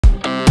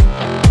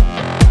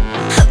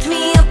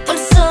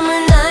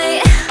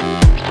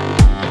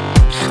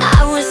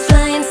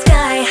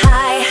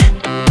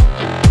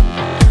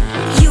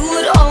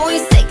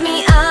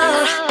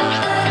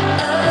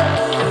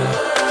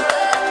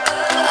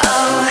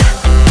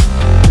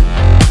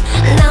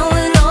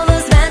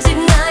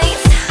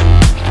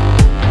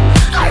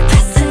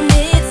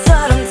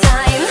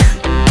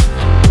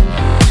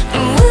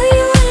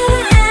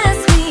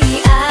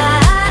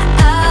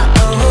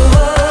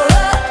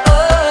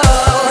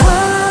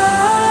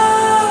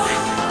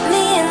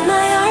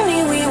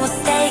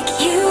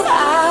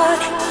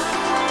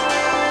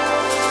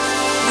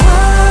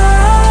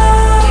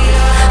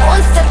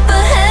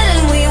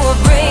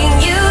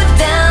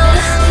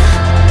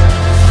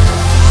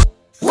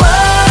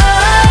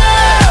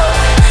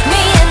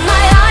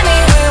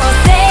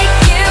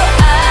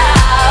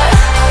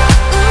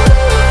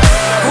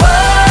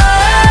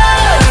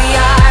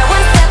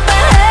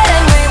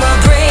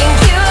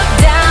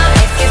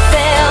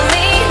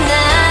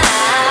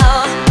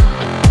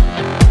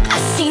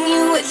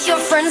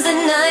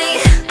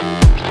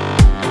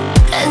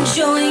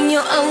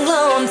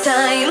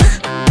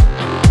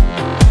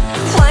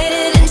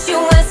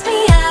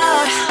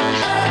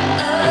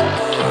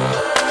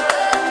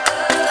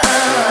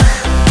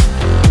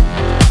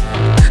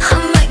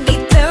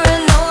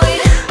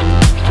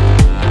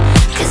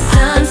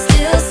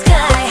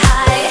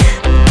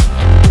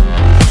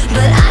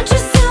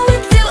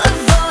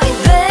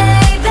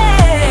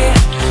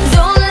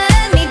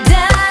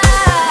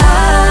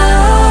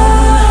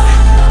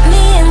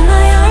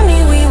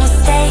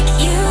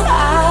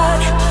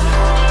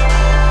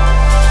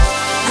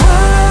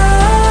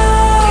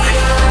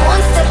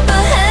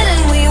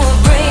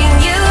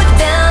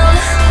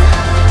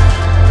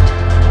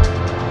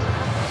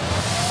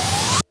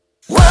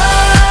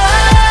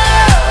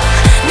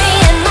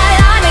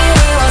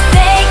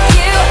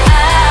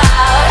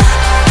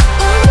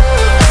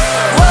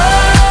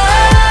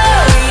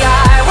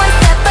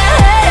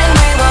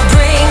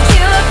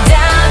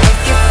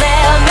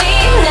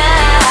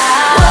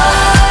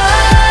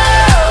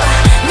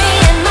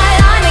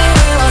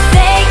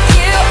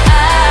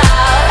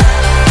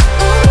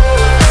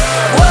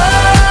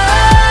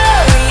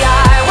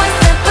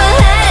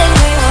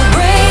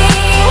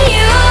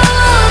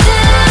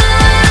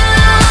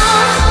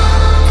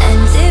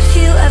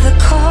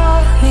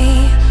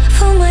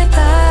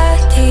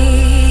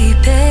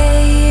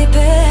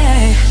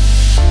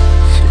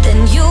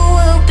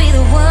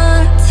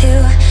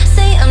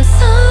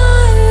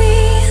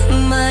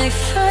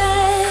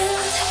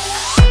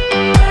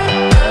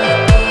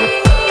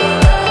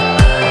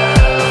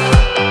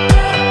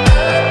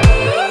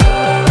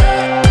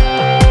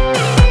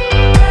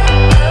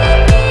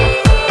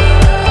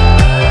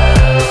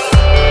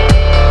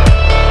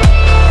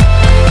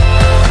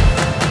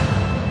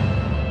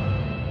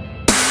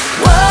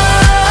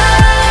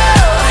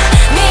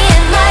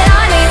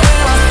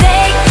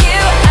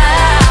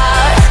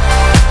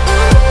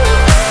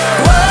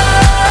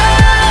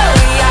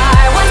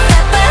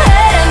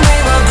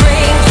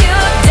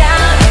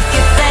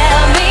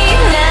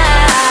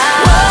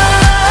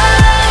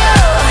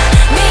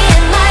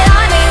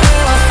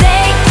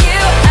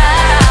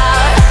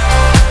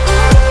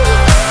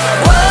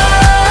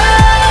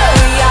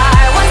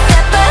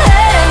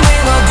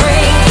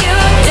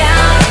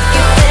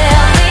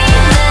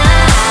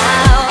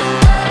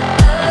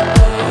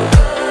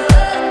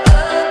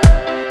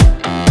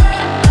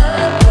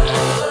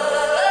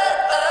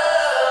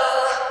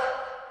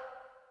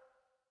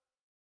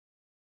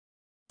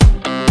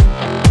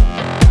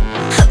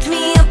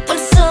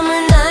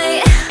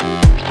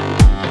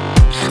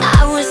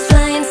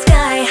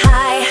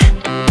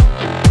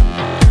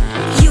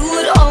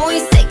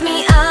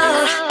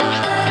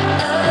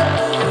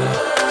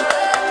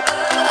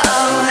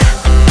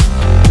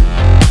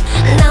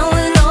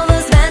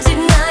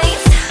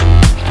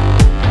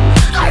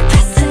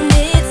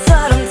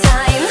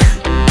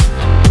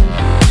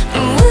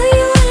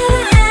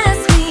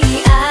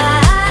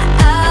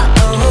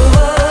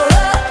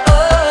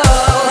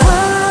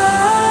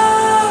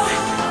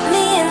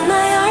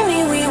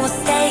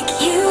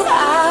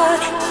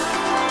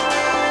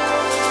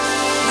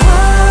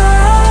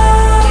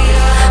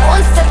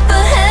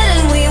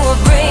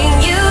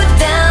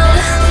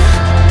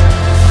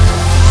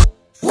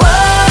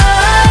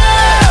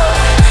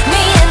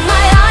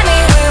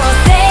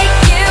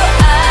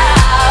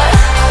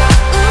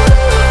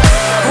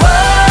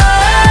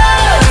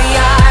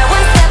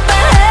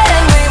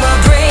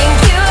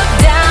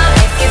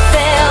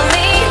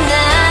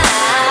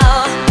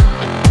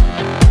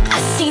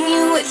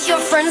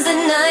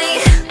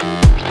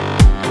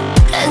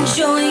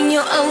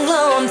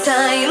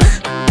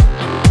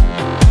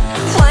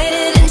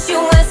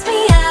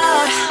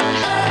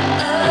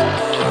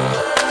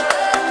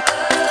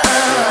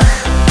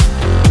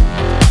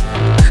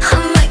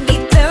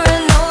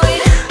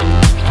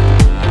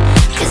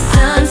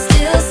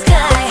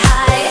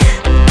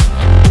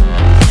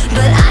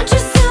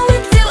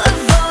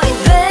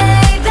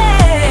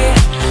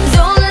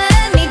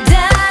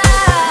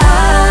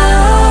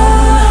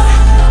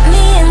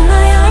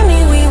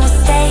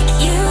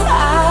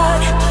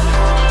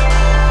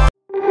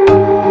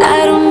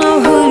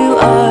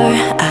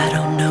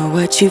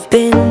you've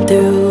been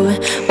through,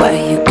 why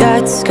you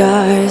got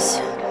scars.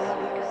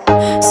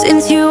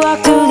 Since you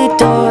walked through the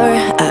door,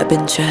 I've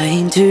been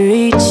trying to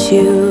reach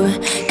you,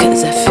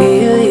 'cause I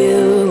feel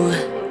you.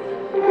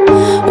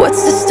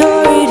 What's the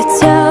story to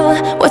tell?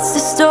 What's the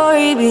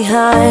story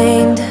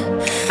behind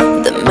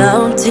the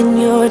mountain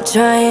you're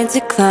trying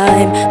to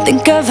climb?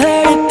 Think I've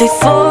heard it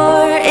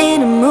before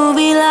in a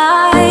movie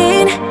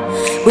line.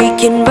 We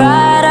can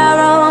write our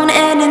own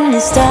ending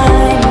this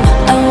time.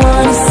 I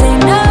wanna say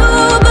no,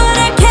 but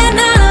I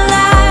cannot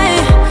lie.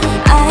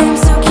 I am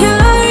so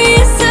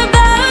curious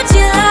about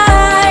your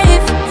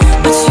life,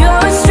 but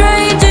you're a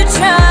stranger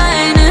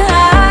trying to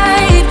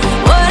hide.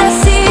 What I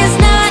see is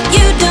not,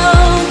 you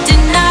don't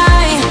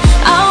deny.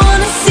 I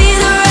wanna see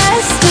the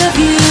rest of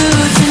you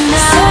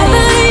tonight. Some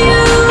of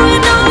you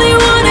and only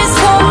one is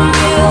for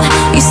real.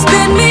 You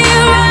spin me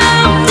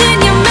around and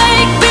you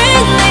make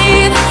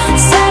believe.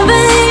 Some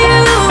of you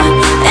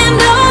and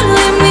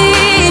only me.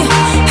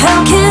 How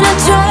can I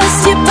trust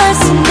your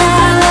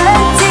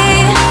personality?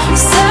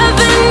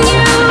 Seven,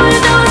 you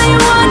and only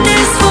one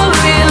is for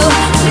real.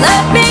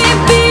 Let me